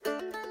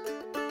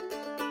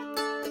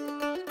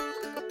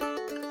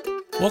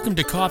Welcome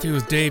to Coffee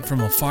with Dave from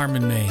a farm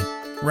in Maine.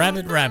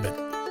 Rabbit, rabbit.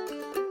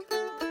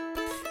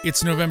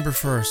 It's November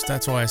 1st,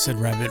 that's why I said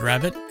rabbit,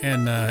 rabbit,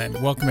 and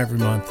welcome every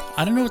month.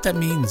 I don't know what that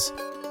means.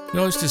 We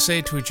always just say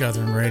it to each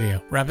other in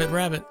radio. Rabbit,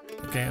 rabbit.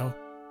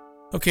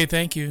 Okay,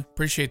 thank you.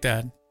 Appreciate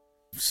that.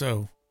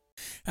 So,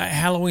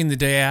 Halloween the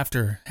day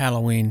after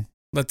Halloween.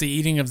 Let the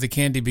eating of the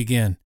candy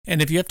begin. And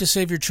if you have to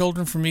save your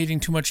children from eating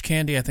too much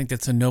candy, I think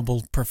that's a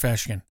noble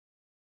profession.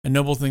 A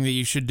noble thing that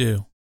you should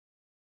do.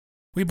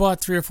 We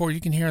bought 3 or 4, you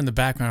can hear in the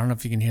background, I don't know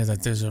if you can hear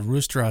that, there's a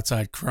rooster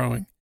outside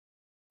crowing.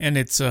 And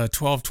it's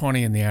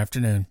 12:20 in the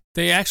afternoon.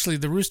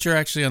 The rooster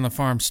actually on the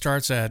farm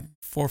starts at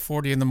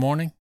 4:40 in the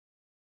morning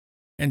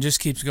and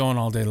just keeps going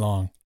all day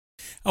long.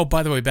 Oh,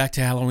 by the way, back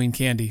to Halloween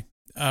candy.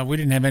 We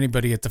didn't have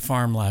anybody at the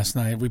farm last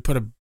night. We put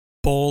a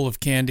bowl of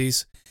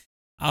candies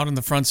out on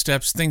the front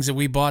steps, things that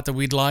we bought that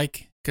we'd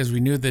like, because we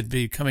knew they'd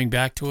be coming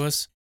back to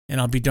us. And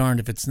I'll be darned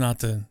if it's not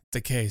the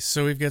case.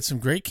 So we've got some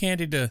great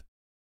candy to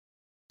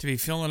be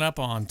filling up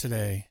on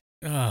today.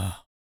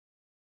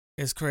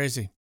 It's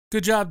crazy.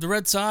 Good job, the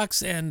Red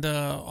Sox and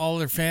all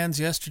their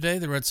fans yesterday.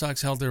 The Red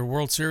Sox held their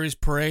World Series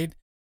parade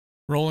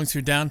rolling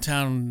through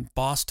downtown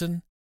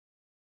Boston.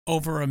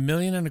 Over 1.25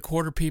 million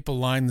people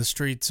lined the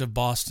streets of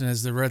Boston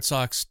as the Red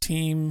Sox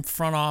team,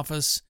 front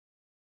office,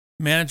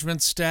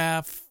 management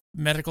staff,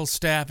 medical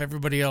staff,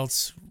 everybody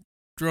else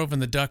drove in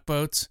the duck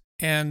boats.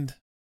 And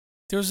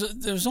there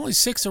was only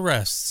 6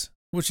 arrests,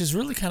 which is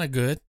really kind of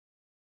good.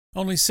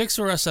 Only 6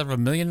 arrests out of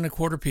 1.25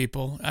 million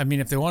people. I mean,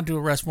 if they wanted to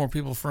arrest more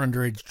people for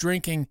underage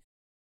drinking,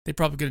 they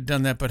probably could have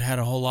done that, but had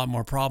a whole lot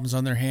more problems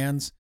on their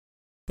hands.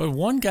 But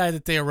one guy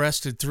that they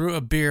arrested threw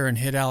a beer and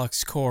hit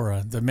Alex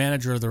Cora, the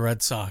manager of the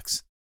Red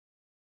Sox.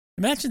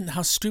 Imagine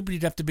how stupid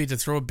you'd have to be to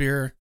throw a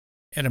beer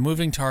at a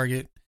moving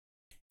target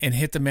and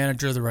hit the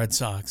manager of the Red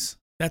Sox.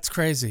 That's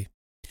crazy.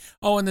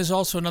 Oh, and there's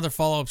also another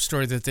follow-up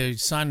story that they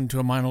signed him to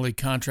a minor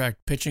league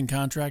pitching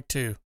contract,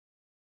 too.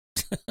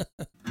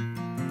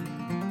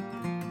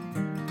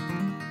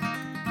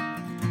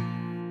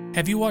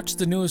 Have you watched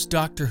the newest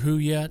Doctor Who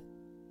yet?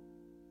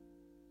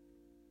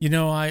 You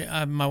know,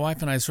 my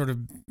wife and I sort of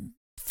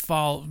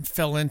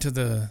fell into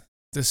the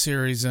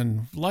series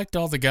and liked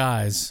all the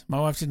guys. My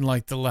wife didn't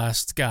like the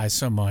last guy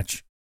so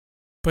much.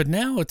 But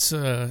now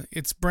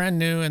it's brand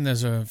new, and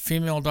there's a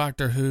female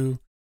Doctor Who,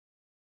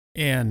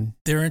 and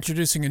they're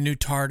introducing a new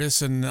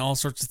TARDIS and all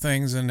sorts of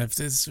things. And if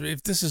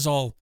this is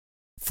all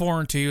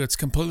foreign to you, it's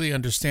completely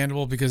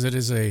understandable because it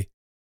is a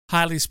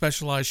highly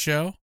specialized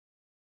show.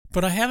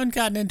 But I haven't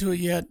gotten into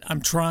it yet.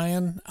 I'm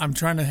trying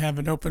to have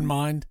an open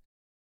mind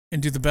and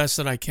do the best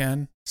that I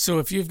can. So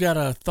if you've got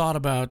a thought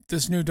about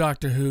this new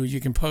Doctor Who, you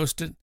can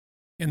post it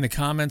in the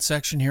comments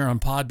section here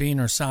on Podbean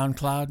or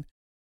SoundCloud,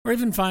 or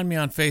even find me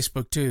on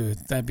Facebook too.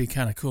 That'd be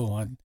kind of cool.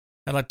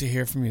 I'd like to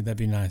hear from you. That'd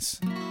be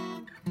nice.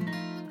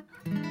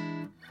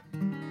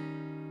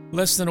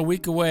 Less than a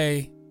week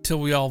away till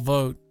we all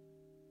vote.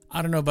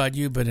 I don't know about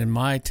you, but in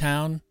my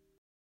town,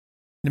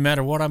 no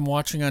matter what I'm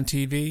watching on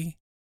TV,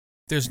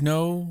 there's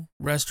no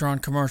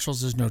restaurant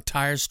commercials, there's no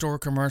tire store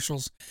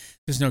commercials,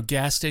 there's no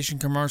gas station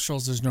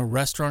commercials, there's no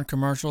restaurant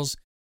commercials.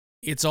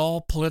 It's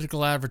all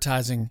political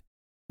advertising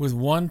with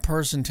one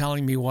person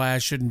telling me why I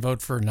shouldn't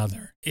vote for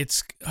another. It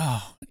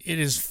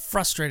is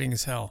frustrating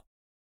as hell.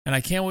 And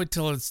I can't wait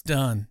till it's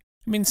done.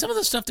 I mean, some of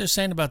the stuff they're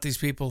saying about these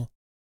people,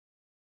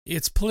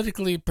 it's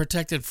politically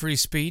protected free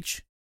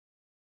speech.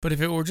 But if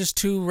it were just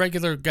 2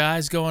 regular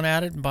guys going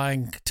at it and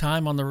buying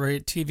time on the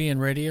TV and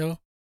radio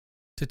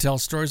to tell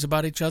stories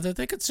about each other,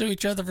 they could sue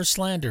each other for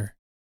slander.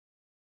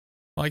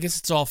 Well, I guess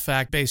it's all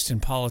fact-based in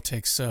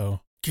politics,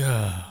 so...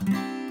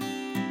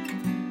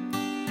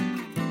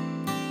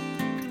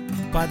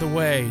 By the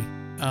way,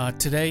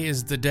 today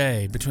is the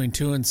day, between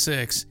 2 and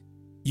 6.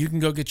 You can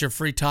go get your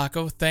free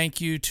taco.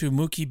 Thank you to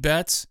Mookie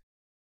Betts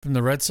from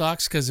the Red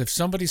Sox, because if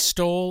somebody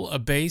stole a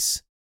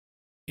base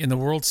in the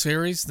World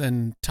Series,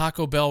 then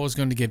Taco Bell was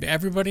going to give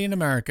everybody in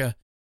America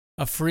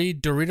a free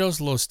Doritos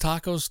Los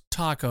Tacos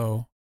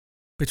taco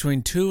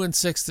between 2 and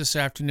 6 this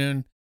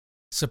afternoon.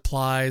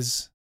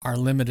 Supplies are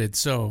limited,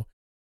 so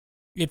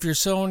if you're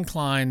so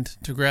inclined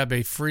to grab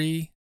a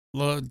free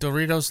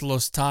Doritos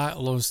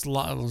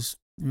Los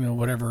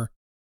whatever,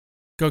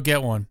 go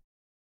get one.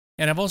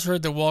 And I've also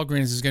heard that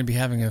Walgreens is going to be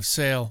having a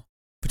sale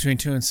between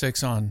 2 and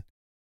 6 on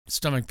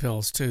stomach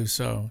pills too,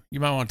 so you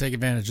might want to take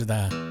advantage of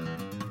that.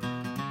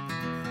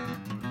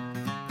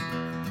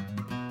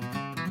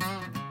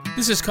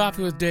 This is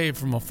Coffee with Dave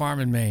from a farm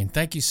in Maine.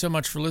 Thank you so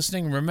much for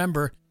listening.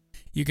 Remember,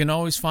 you can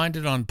always find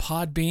it on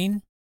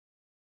Podbean,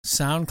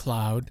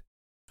 SoundCloud,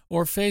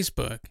 or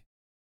Facebook.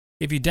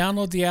 If you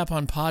download the app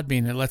on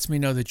Podbean, it lets me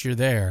know that you're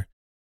there,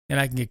 and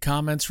I can get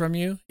comments from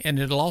you. And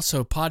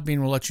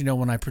Podbean will let you know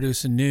when I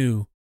produce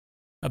a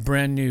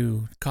brand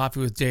new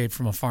Coffee with Dave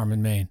from a farm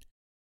in Maine.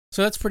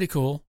 So that's pretty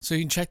cool. So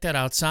you can check that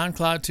out.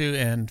 SoundCloud too,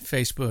 and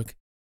Facebook.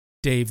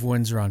 Dave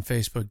Windsor on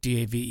Facebook,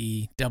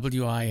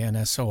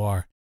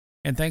 DaveWinsor.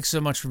 And thanks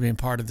so much for being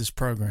part of this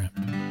program.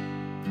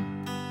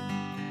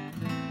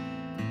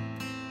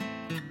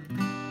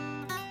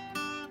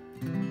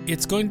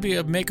 It's going to be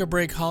a make or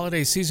break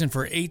holiday season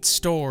for 8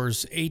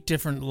 stores, 8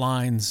 different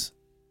lines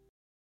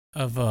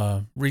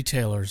of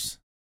retailers.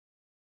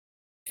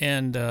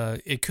 And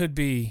it could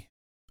be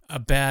a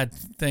bad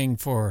thing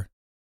for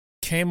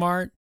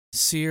Kmart,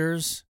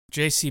 Sears,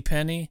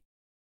 JCPenney,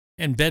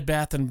 and Bed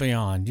Bath &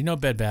 Beyond. You know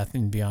Bed Bath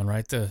 & Beyond,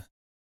 right?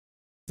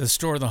 The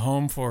store, the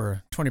home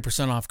for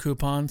 20% off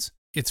coupons.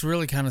 It's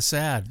really kind of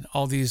sad.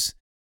 All these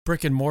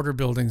brick and mortar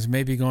buildings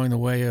may be going the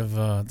way of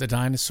the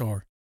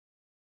dinosaur.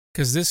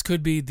 Because this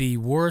could be the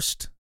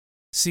worst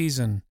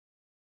season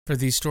for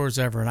these stores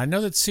ever. And I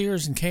know that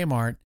Sears and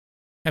Kmart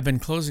have been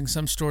closing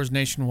some stores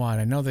nationwide.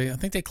 I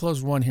think they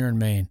closed one here in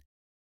Maine.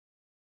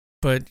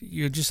 But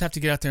you just have to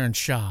get out there and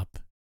shop.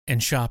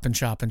 And shop and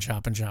shop and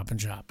shop and shop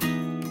and shop.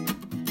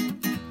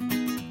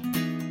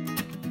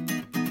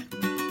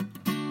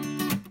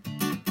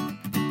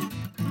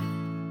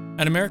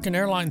 An American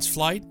Airlines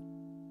flight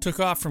took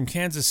off from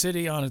Kansas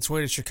City on its way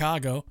to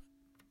Chicago.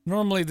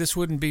 Normally this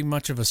wouldn't be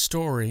much of a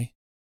story.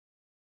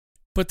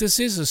 But this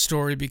is a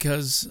story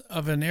because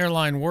of an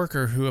airline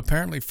worker who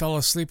apparently fell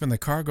asleep in the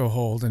cargo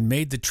hold and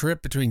made the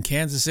trip between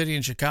Kansas City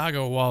and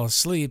Chicago while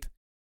asleep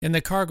in the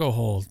cargo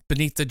hold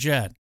beneath the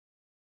jet.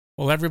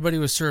 Well, everybody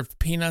was served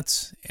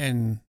peanuts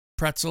and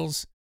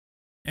pretzels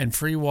and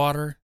free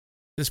water.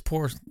 This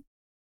poor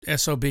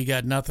SOB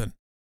got nothing.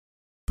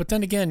 But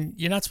then again,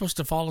 you're not supposed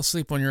to fall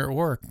asleep when you're at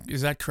work.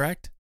 Is that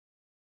correct?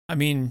 I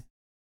mean,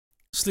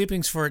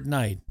 sleeping's for at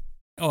night.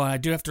 Oh, I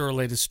do have to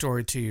relate a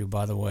story to you,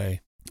 by the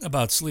way,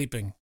 about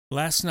sleeping.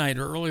 Last night,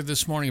 or early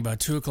this morning, about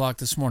 2 o'clock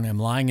this morning, I'm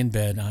lying in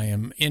bed. I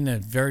am in a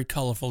very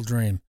colorful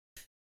dream.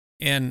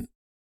 And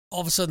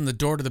all of a sudden, the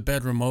door to the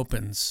bedroom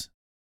opens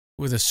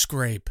with a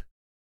scrape.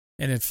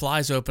 And it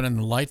flies open, and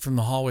the light from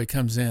the hallway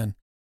comes in.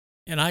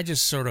 And I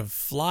just sort of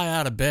fly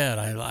out of bed.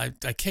 I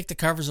kick the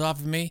covers off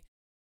of me,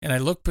 and I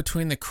look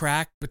between the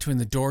crack, between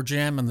the door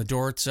jamb and the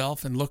door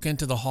itself, and look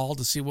into the hall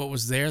to see what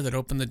was there that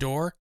opened the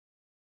door.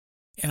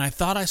 And I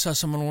thought I saw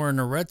someone wearing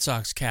a Red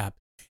Sox cap.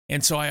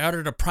 And so I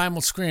uttered a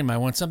primal scream. I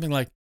went something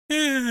like,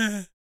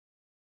 eh.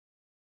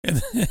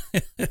 And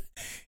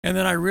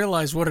then I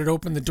realized what had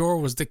opened the door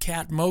was the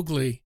cat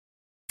Mowgli,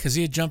 because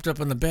he had jumped up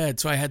on the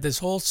bed. So I had this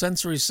whole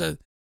sensory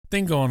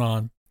thing going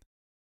on,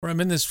 where I'm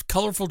in this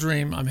colorful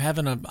dream. I'm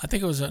having I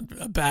think it was a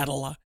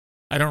battle.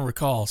 I don't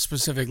recall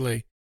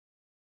specifically.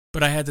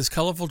 But I had this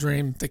colorful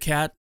dream. The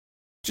cat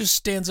just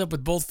stands up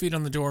with both feet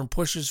on the door and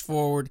pushes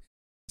forward,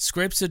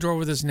 scrapes the door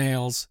with his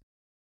nails,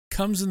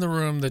 comes in the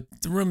room. The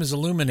room is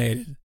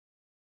illuminated.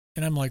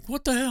 And I'm like,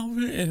 what the hell?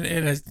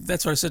 And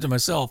that's what I said to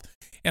myself.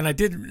 And I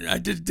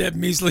did that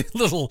measly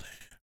little...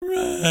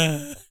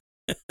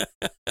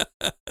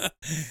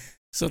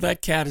 So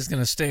that cat is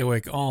going to stay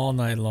awake all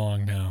night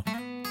long now.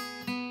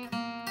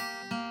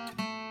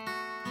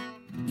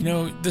 You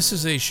know, this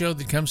is a show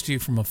that comes to you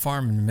from a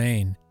farm in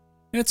Maine.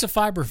 And it's a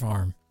fiber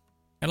farm.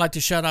 I'd like to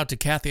shout out to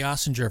Kathy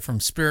Ossinger from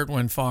Spirit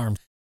Wind Farm.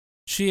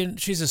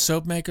 She's a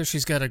soap maker.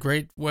 She's got a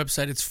great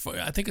website.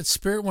 I think it's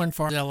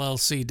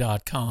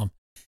spiritwindfarmllc.com.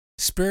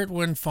 Spirit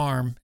Wind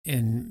Farm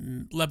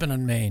in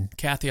Lebanon, Maine.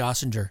 Kathy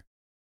Ossinger.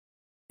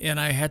 And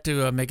I had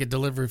to make a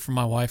delivery for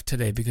my wife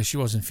today because she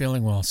wasn't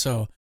feeling well.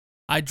 So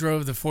I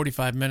drove the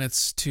 45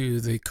 minutes to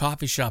the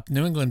coffee shop,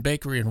 New England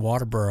Bakery in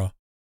Waterboro.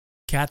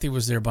 Kathy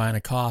was there buying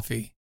a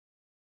coffee.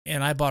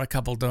 And I bought a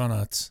couple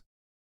donuts.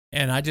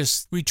 And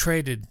we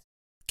traded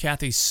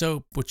Kathy's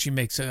soap, which she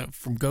makes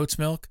from goat's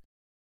milk.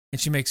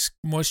 And she makes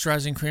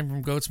moisturizing cream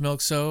from goat's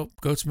milk.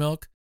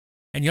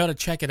 And you ought to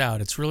check it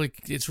out. It's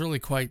really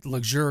quite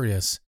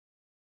luxurious.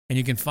 And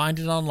you can find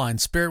it online,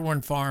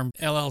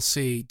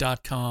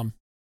 spiritwindfarmllc.com.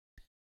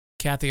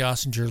 Kathy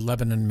Ossinger,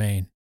 Lebanon,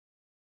 Maine.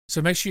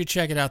 So make sure you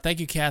check it out.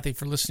 Thank you, Kathy,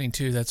 for listening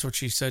too. That's what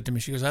she said to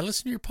me. She goes, I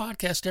listen to your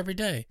podcast every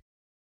day.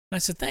 And I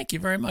said, thank you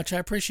very much. I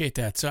appreciate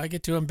that. So I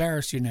get to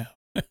embarrass you now.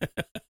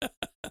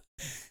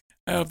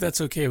 I hope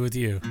that's okay with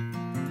you.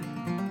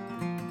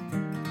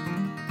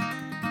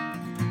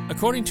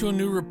 According to a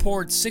new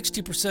report,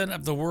 60%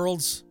 of the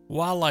world's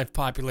wildlife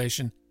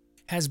population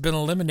has been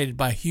eliminated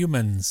by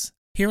humans.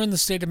 Here in the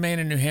state of Maine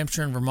and New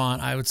Hampshire and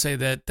Vermont, I would say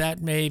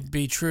that may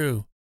be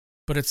true,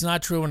 but it's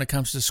not true when it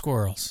comes to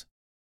squirrels.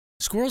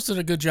 Squirrels did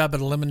a good job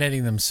at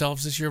eliminating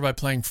themselves this year by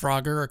playing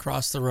Frogger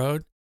across the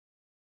road,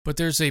 but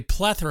there's a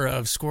plethora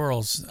of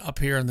squirrels up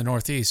here in the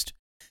Northeast.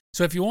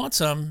 So if you want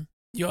some,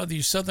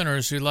 you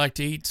Southerners who like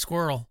to eat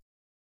squirrel,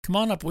 come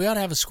on up. We ought to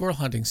have a squirrel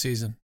hunting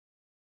season.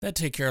 That'd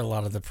take care of a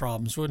lot of the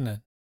problems, wouldn't it?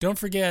 Don't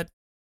forget,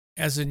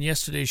 as in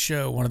yesterday's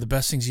show, one of the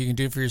best things you can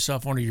do for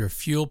yourself, one of your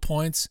fuel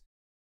points,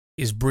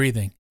 is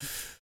breathing.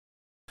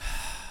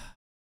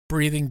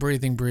 Breathing.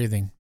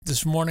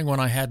 This morning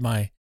when I had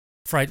my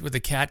fright with the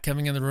cat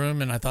coming in the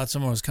room and I thought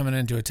someone was coming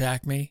in to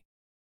attack me,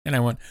 and I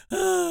went,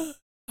 ah!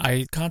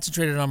 I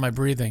concentrated on my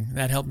breathing.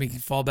 That helped me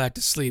fall back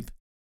to sleep.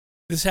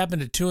 This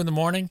happened at 2 in the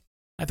morning.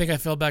 I think I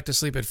fell back to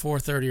sleep at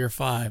 4:30 or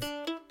 5.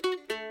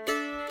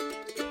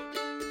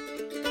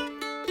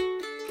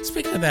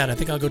 Speaking of that, I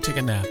think I'll go take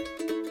a nap.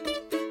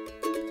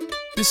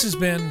 This has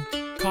been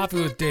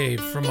Coffee with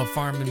Dave from a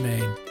farm in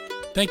Maine.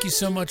 Thank you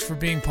so much for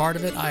being part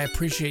of it. I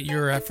appreciate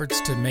your efforts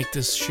to make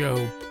this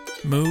show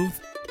move.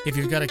 If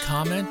you've got a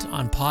comment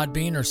on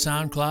Podbean or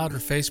SoundCloud or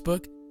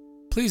Facebook,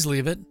 please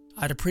leave it.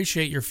 I'd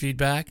appreciate your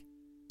feedback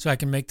so I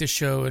can make this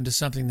show into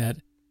something that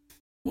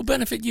will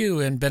benefit you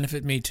and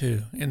benefit me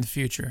too in the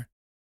future.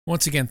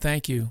 Once again,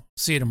 thank you.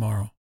 See you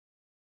tomorrow.